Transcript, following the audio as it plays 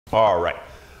All right.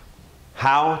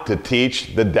 How to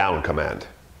teach the down command.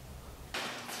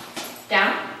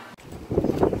 Down.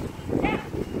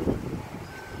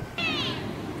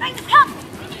 Come.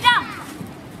 Down.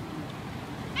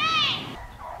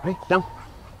 Right, down.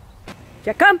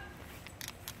 Jack, come.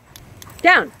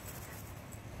 Down.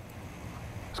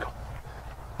 Let's go.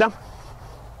 Down.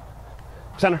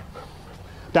 Center.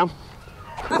 Down.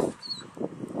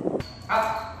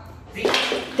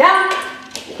 Down.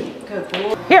 Good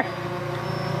boy. Here.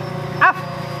 Up.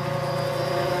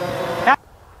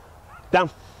 Down.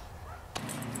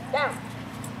 Down.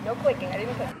 No clicking. I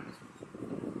didn't click.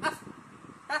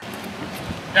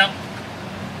 Down.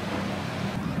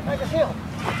 Like a heel.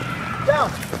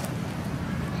 Down.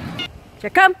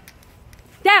 Jack, come.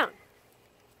 Down.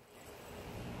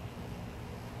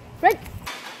 Right.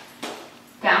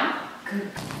 Down.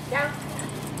 Good. Down.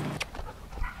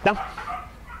 Down.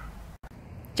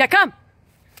 Jack, come.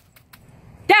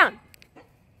 Down.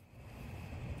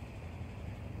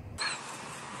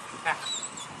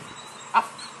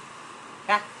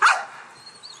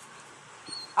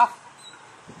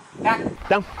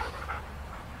 Down.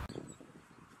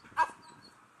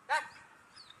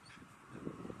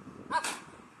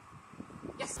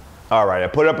 All right, I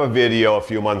put up a video a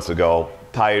few months ago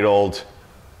titled,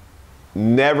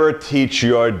 "Never Teach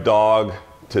Your Dog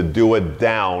to Do a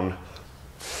Down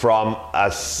from a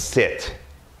Sit."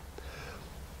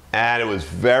 And it was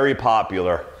very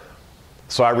popular.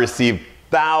 So I received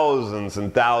thousands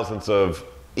and thousands of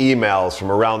emails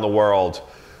from around the world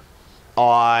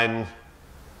on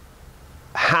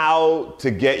how to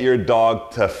get your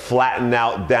dog to flatten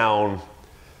out down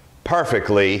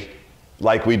perfectly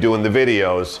like we do in the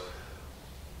videos,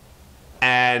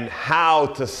 and how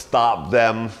to stop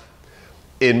them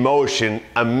in motion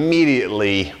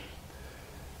immediately.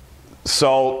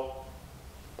 So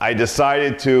I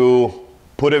decided to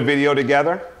put a video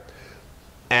together,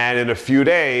 and in a few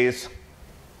days,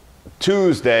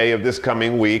 Tuesday of this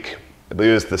coming week, I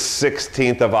believe it's the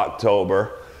 16th of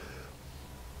October,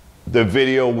 the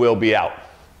video will be out.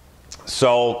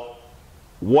 So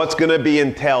what's going to be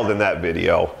entailed in that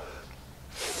video?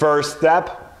 First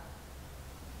step,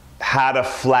 how to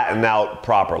flatten out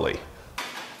properly.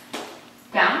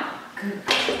 Down.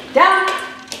 Good. Down.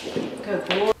 Good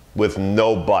boy. With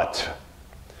no butt.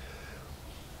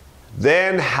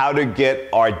 Then how to get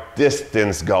our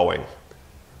distance going.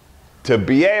 To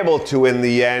be able to, in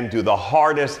the end, do the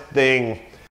hardest thing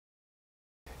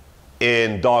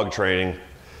in dog training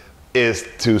is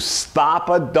to stop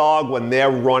a dog when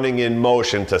they're running in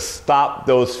motion, to stop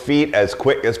those feet as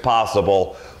quick as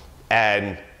possible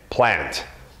and plant.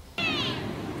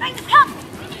 Come.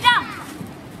 Down.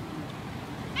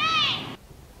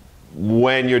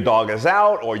 When your dog is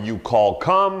out or you call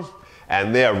come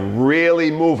and they're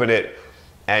really moving it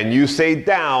and you say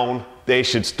down, they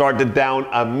should start to down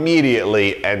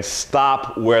immediately and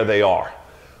stop where they are.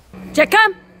 Jack,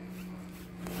 come.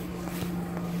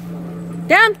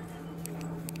 Down.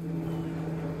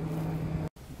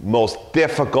 Most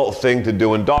difficult thing to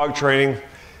do in dog training,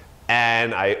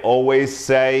 and I always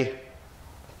say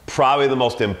probably the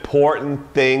most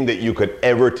important thing that you could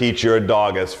ever teach your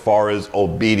dog as far as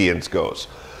obedience goes.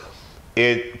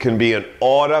 It can be an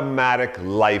automatic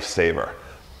lifesaver.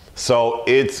 So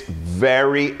it's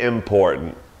very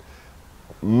important.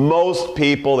 Most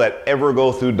people that ever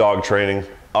go through dog training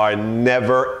are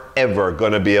never ever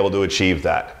going to be able to achieve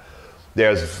that.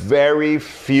 There's very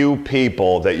few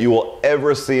people that you will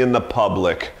ever see in the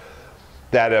public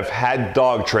that have had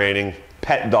dog training,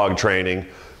 pet dog training,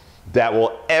 that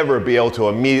will ever be able to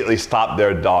immediately stop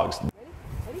their dogs.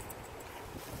 Ready?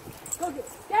 Go get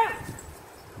down.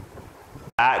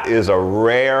 That is a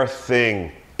rare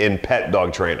thing in pet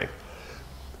dog training.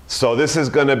 So this is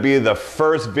going to be the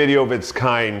first video of its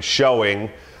kind showing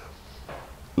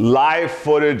live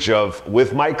footage of,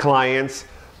 with my clients,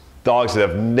 dogs that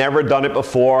have never done it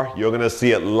before. You're going to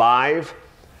see it live,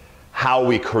 how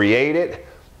we create it,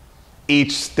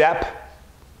 each step.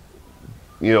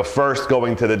 You know, first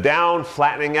going to the down,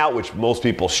 flattening out, which most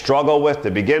people struggle with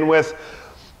to begin with.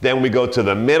 Then we go to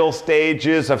the middle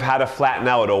stages of how to flatten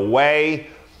out away.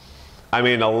 I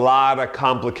mean, a lot of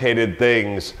complicated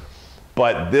things,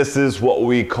 but this is what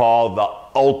we call the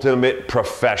ultimate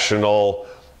professional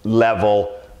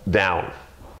level down.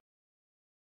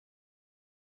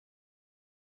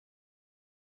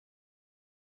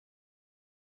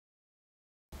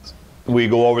 We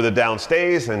go over the down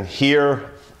stays, and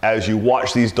here, as you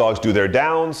watch these dogs do their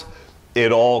downs,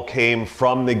 it all came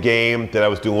from the game that I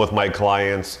was doing with my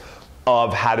clients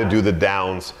of how to do the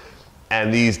downs.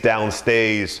 And these down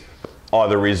stays are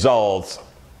the results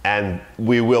And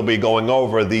we will be going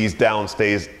over these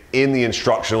downstays in the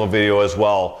instructional video as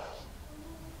well,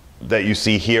 that you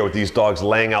see here with these dogs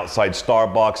laying outside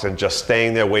Starbucks and just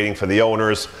staying there waiting for the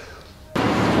owners.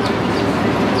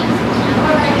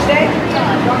 Stay.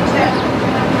 Don't step.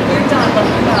 You're done. Let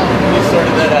me go. You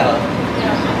sorted that out.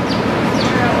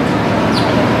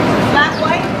 Black,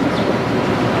 white.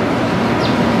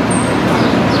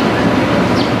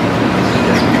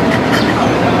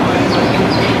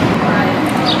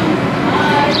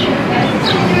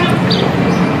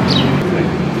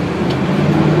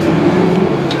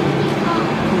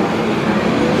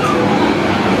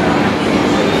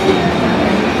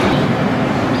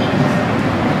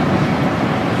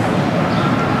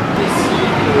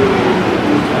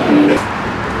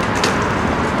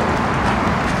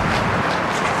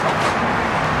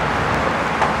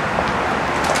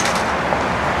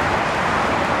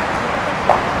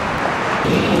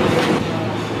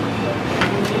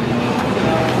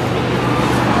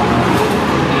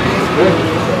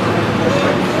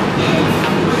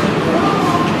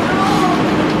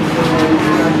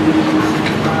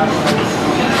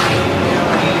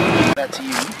 That to you.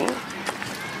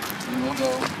 And we'll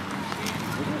go.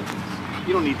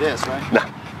 You don't need this, right? No.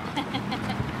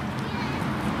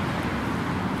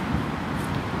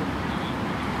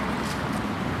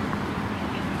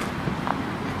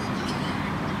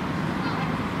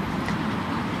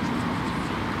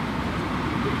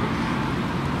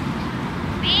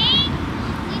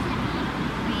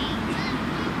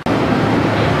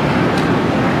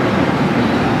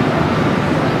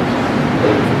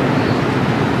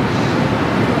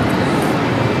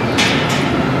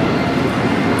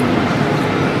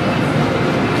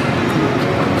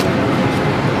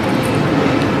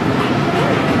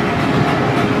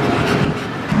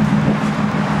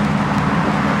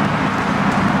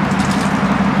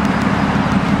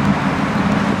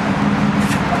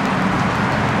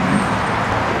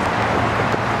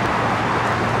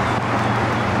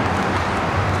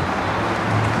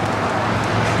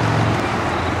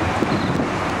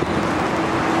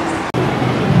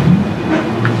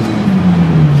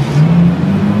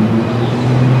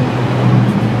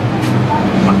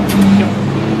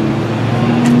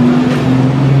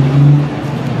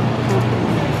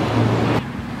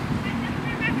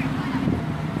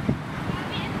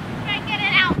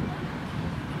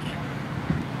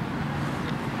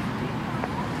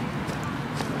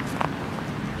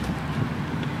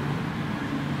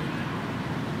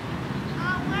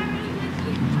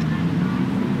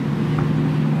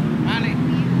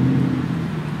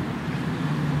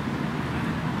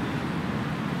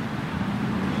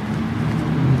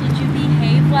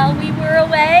 While we were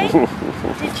away?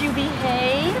 Did you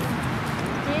behave?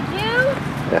 Did you?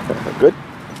 Good.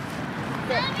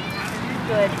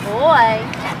 Good boy.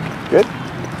 Good.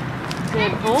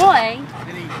 Good boy.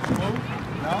 Did he move?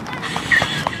 No?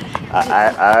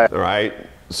 All right.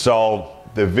 So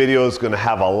the video is going to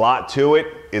have a lot to it.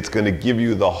 It's going to give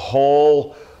you the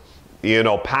whole,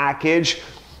 package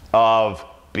of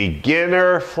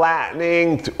beginner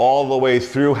flattening to all the way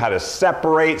through how to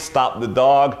separate, stop the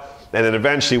dog. And then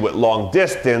eventually with long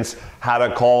distance, how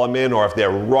to call them in, or if they're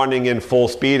running in full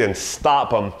speed, and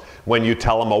stop them when you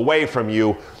tell them away from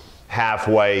you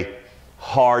halfway.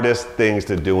 Hardest things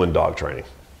to do in dog training.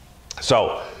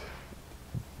 So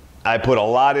I put a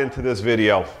lot into this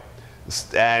video,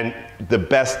 and the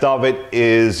best of it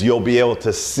is you'll be able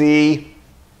to see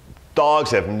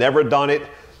dogs have never done it,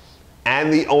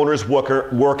 and the owners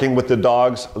working with the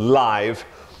dogs live,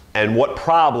 and what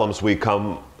problems we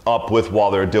come up with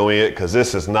while they're doing it, because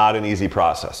this is not an easy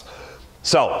process.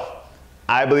 So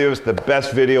I believe it's the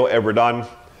best video ever done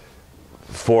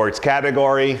for its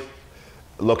category.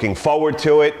 Looking forward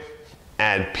to it,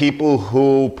 and people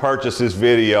who purchase this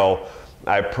video,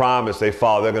 I promise they're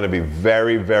going to be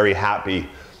very, very happy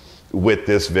with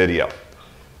this video.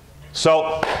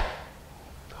 So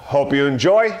hope you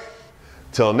enjoy.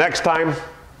 Till next time,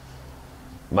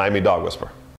 Miami Dog Whisperer.